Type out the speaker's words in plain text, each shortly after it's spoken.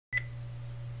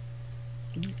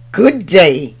Good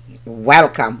day,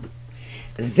 welcome.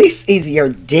 This is your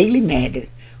Daily Med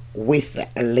with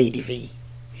Lady V.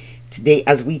 Today,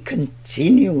 as we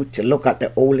continue to look at the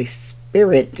Holy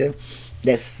Spirit,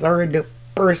 the third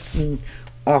person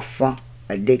of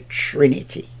the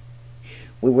Trinity,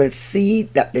 we will see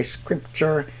that the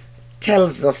scripture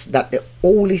tells us that the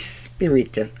Holy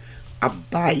Spirit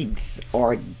abides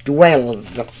or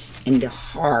dwells in the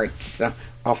hearts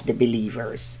of the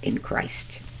believers in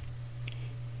Christ.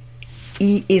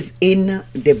 He is in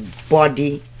the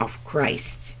body of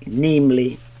Christ,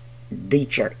 namely the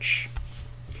church.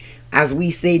 As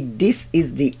we say, this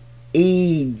is the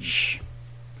age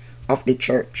of the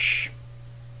church.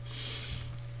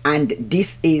 And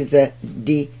this is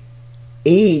the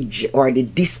age or the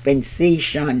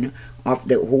dispensation of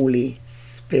the Holy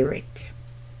Spirit.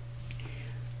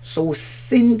 So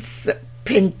since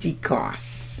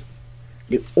Pentecost,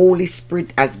 the Holy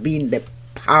Spirit has been the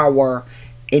power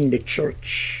in the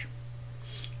church.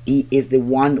 He is the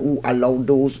one who allowed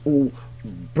those who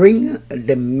bring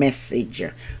the message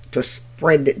to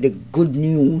spread the good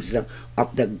news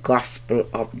of the gospel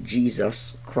of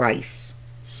Jesus Christ.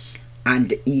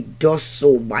 And he does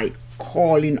so by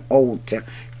calling out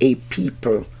a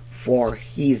people for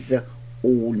his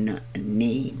own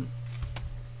name.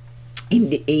 In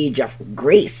the age of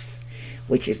grace,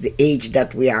 which is the age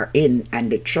that we are in,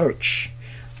 and the church,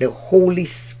 the Holy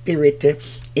Spirit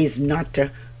is not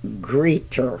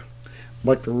greater,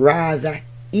 but rather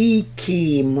he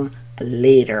came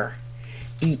later.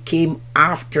 He came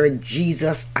after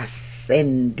Jesus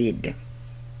ascended.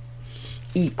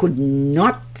 He could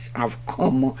not have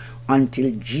come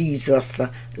until Jesus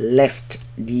left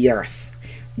the earth.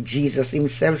 Jesus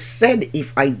himself said,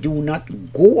 if I do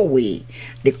not go away,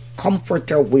 the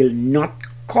Comforter will not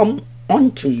come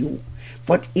unto you.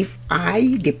 But if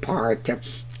I depart,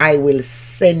 I will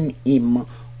send him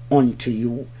unto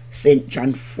you. St.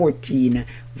 John 14,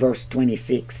 verse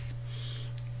 26.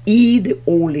 He, the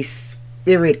Holy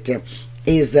Spirit,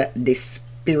 is the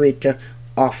Spirit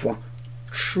of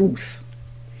truth.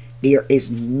 There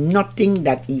is nothing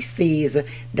that he says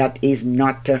that is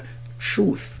not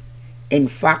truth. In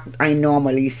fact, I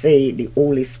normally say the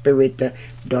Holy Spirit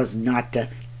does not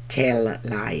tell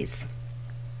lies.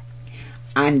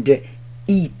 And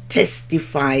he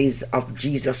testifies of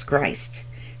Jesus Christ.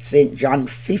 St. John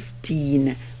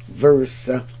 15, verse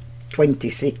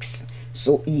 26.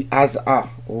 So he has a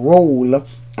role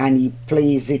and he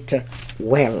plays it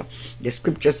well. The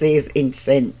scripture says in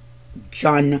St.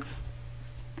 John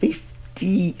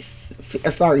 15,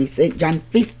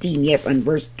 yes, and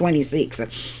verse 26,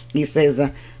 he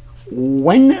says,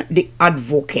 when the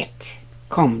advocate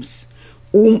comes,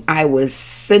 whom I will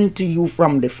send to you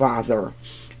from the Father,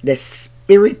 the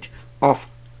Spirit of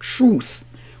truth,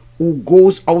 who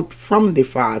goes out from the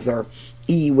Father,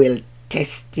 he will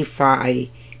testify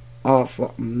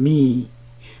of me.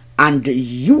 And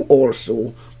you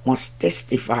also must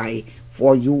testify,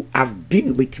 for you have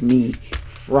been with me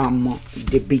from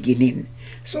the beginning.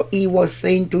 So he was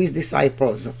saying to his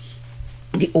disciples,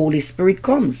 the Holy Spirit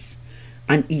comes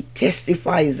and he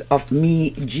testifies of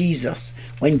me, Jesus.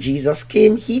 When Jesus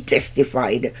came, he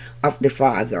testified of the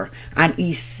Father. And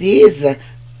he says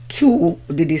to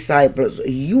the disciples,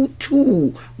 you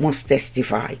too must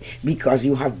testify, because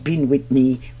you have been with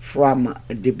me from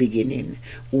the beginning.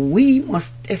 We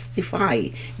must testify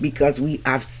because we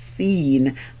have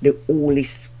seen the Holy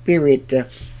Spirit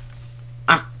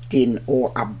acting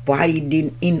or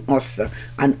abiding in us,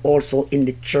 and also in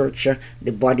the church,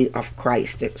 the body of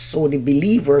Christ. So the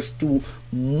believers too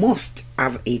must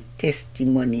have a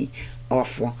testimony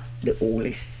of the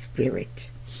Holy Spirit.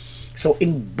 So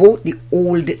in both the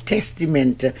Old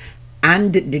Testament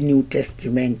and the New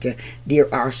Testament,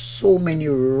 there are so many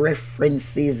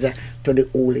references to the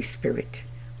Holy Spirit.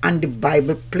 And the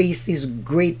Bible places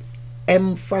great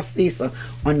emphasis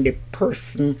on the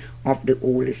person of the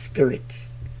Holy Spirit.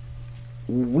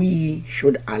 We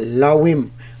should allow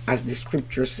him, as the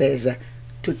scripture says,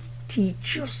 to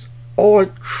teach us all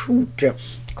truth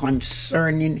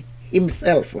concerning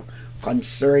himself,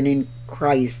 concerning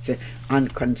Christ,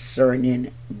 and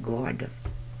concerning God.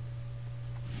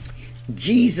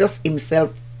 Jesus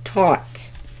himself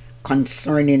taught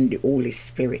concerning the Holy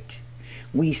Spirit.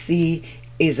 We see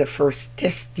is a first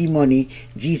testimony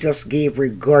Jesus gave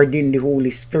regarding the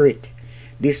Holy Spirit.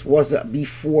 This was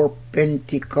before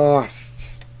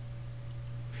Pentecost.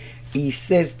 He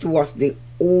says to us the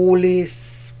Holy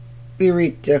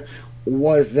Spirit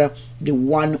was the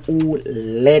one who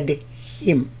led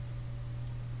him.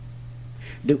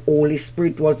 The Holy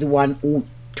Spirit was the one who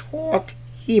taught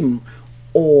him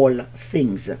all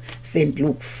things. St.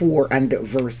 Luke 4 and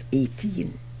verse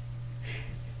 18.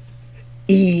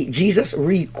 Jesus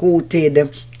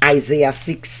re-quoted Isaiah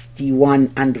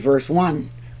 61 and verse 1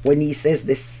 when he says,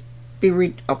 the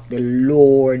Spirit of the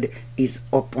Lord is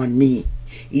upon me.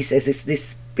 He says it's the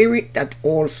Spirit that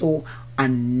also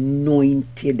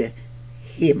anointed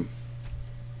him.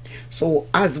 So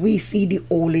as we see the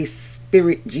Holy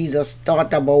Spirit, Jesus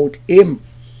thought about him.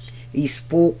 He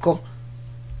spoke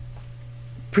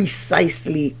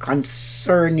precisely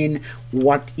concerning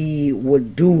what he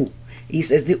would do. He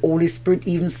says the Holy Spirit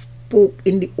even spoke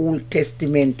in the Old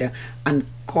Testament and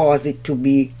caused it to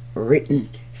be written.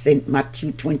 St.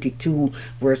 Matthew 22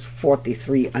 verse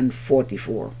 43 and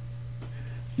 44.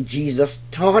 Jesus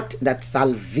taught that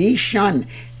salvation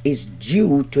is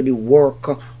due to the work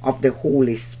of the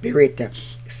Holy Spirit.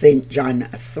 St. John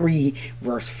 3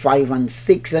 verse 5 and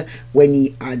 6, when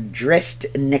he addressed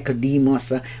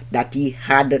Nicodemus that he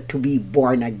had to be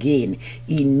born again.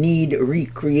 He needed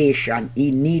recreation.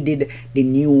 He needed the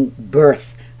new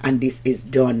birth, and this is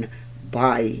done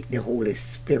by the Holy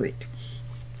Spirit.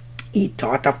 He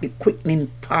taught of the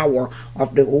quickening power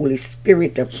of the Holy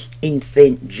Spirit in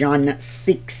St. John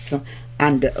 6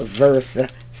 and verse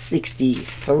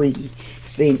 63.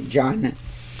 St. John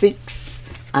 6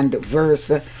 and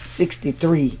verse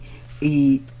 63.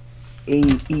 He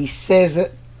says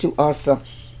to us,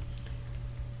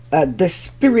 the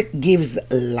Spirit gives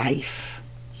life.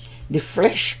 The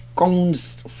flesh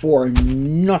counts for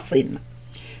nothing.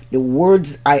 The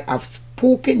words I have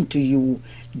spoken to you,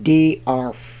 they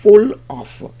are full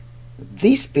of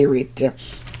the Spirit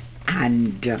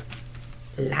and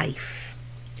life.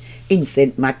 In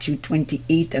St. Matthew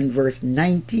 28 and verse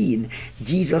 19,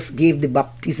 Jesus gave the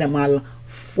baptismal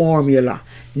formula,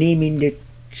 naming the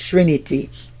Trinity,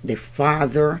 the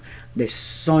Father, the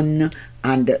Son,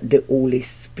 and the Holy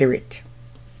Spirit.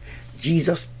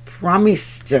 Jesus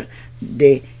promised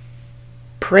the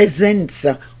presence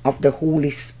of the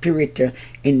Holy Spirit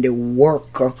in the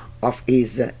work of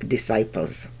his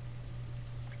disciples.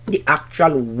 The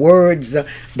actual words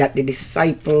that the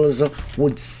disciples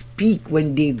would speak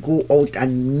when they go out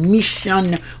and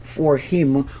mission for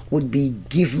him would be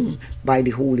given by the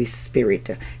Holy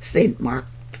Spirit. St. Mark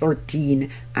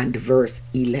 13 and verse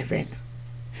 11.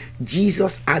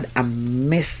 Jesus had a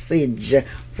message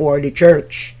for the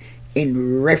church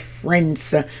in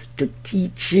reference to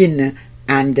teaching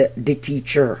and the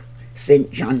teacher.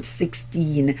 St. John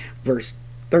 16 verse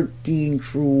 13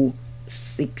 through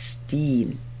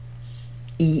 16.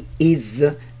 He is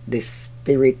the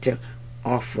Spirit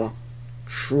of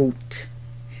truth.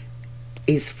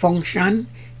 His function,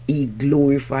 he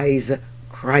glorifies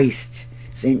Christ.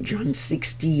 St. John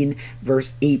 16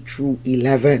 verse 8 through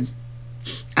 11.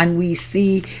 And we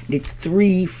see the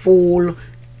threefold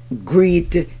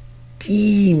great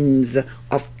themes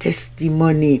of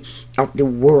testimony of the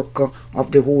work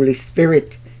of the Holy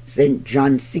Spirit. St.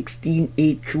 John 16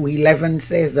 8 through 11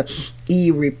 says,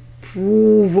 he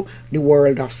reprove the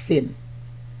world of sin,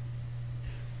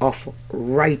 of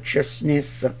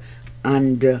righteousness,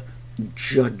 and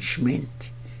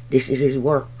judgment. This is his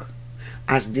work.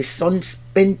 As the Son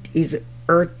spent his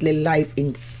earthly life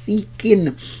in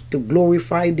seeking to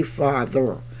glorify the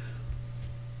Father,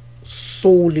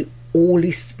 so the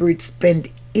Holy Spirit spent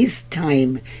his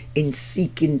time in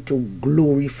seeking to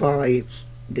glorify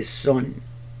the Son.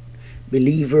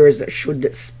 Believers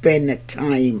should spend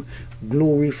time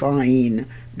glorifying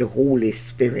the Holy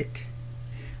Spirit.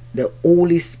 The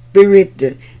Holy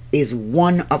Spirit is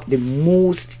one of the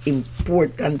most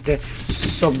important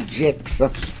subjects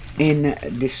in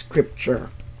the scripture,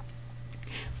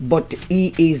 but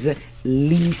he is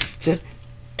least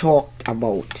talked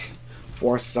about.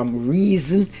 For some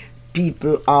reason,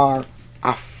 people are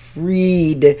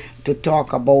afraid to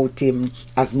talk about him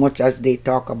as much as they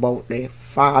talk about the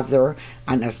Father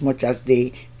and as much as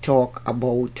they talk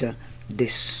about the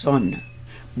Son.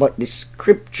 But the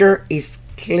scripture is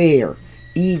clear.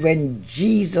 Even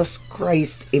Jesus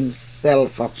Christ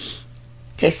himself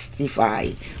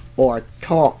testifies or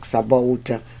talks about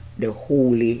the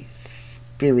Holy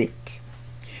Spirit.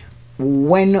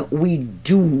 When we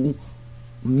do,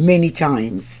 many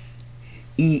times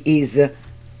he is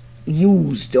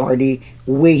used, or the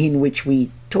way in which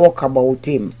we talk about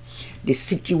him, the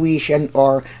situation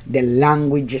or the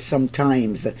language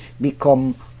sometimes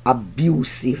become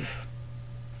abusive.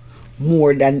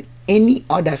 More than any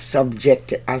other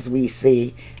subject, as we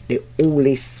say, the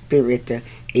Holy Spirit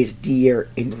is there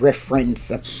in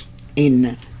reference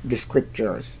in the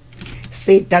scriptures.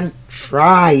 Satan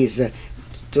tries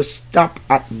to stop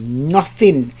at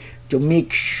nothing to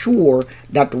make sure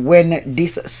that when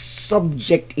this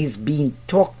subject is being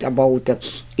talked about,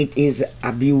 it is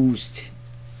abused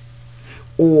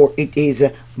or it is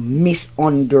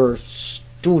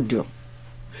misunderstood,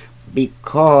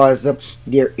 because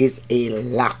there is a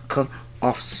lack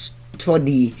of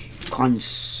study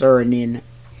concerning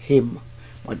him.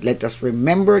 But let us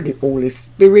remember, the Holy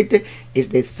Spirit is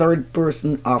the third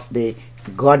person of the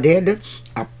Godhead,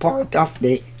 a part of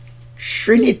the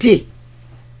Trinity,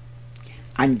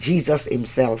 and Jesus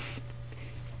himself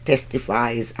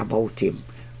testifies about him.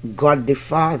 God the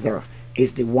Father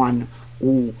is the one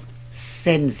who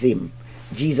sends him.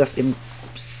 Jesus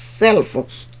himself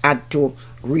had to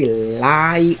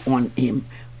rely on him,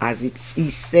 as he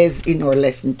says in our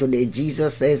lesson today.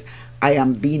 Jesus says, I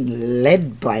am being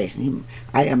led by him,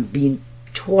 I am being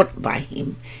taught by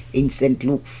him, in St.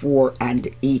 Luke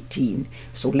 4:18.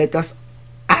 So let us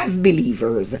as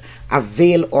believers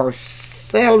avail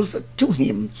ourselves to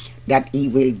him, that he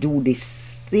will do the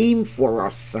same for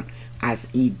us as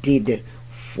he did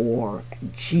for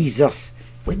Jesus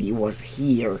when he was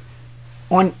here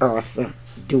on earth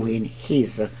doing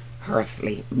his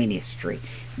earthly ministry.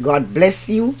 God bless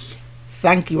you.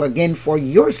 Thank you again for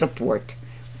your support.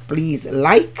 Please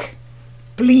like,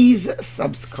 please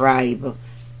subscribe,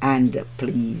 and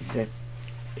please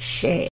share.